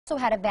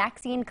also had a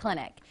vaccine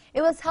clinic.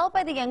 It was held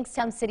by the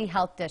Youngstown City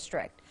Health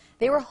District.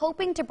 They were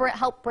hoping to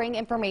help bring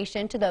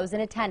information to those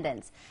in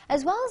attendance,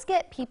 as well as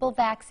get people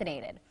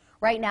vaccinated.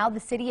 Right now, the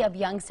city of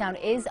Youngstown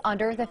is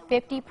under the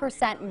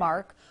 50%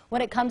 mark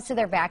when it comes to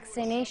their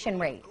vaccination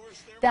rate.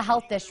 The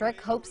health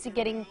district hopes to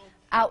getting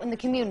out in the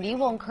community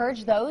will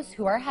encourage those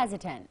who are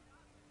hesitant.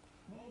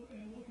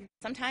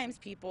 Sometimes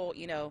people,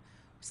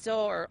 still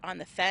are on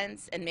the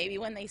fence, and maybe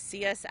when they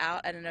see us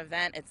out at an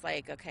event, it's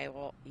like, okay,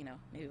 well,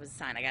 maybe it was a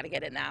sign, I got to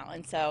get it now.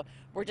 And so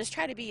we're just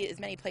trying to be as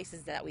many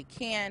places that we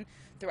can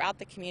throughout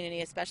the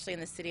community, especially in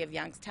the city of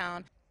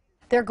Youngstown.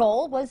 Their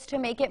goal was to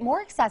make it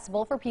more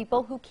accessible for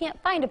people who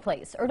can't find a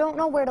place or don't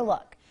know where to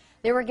look.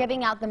 They were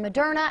giving out the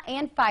Moderna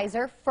and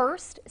Pfizer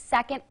first,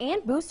 second,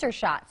 and booster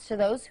shots to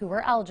those who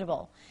were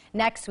eligible.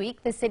 Next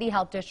week, the City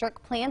Health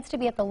District plans to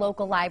be at the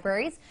local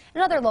libraries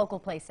and other local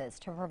places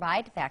to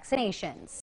provide vaccinations.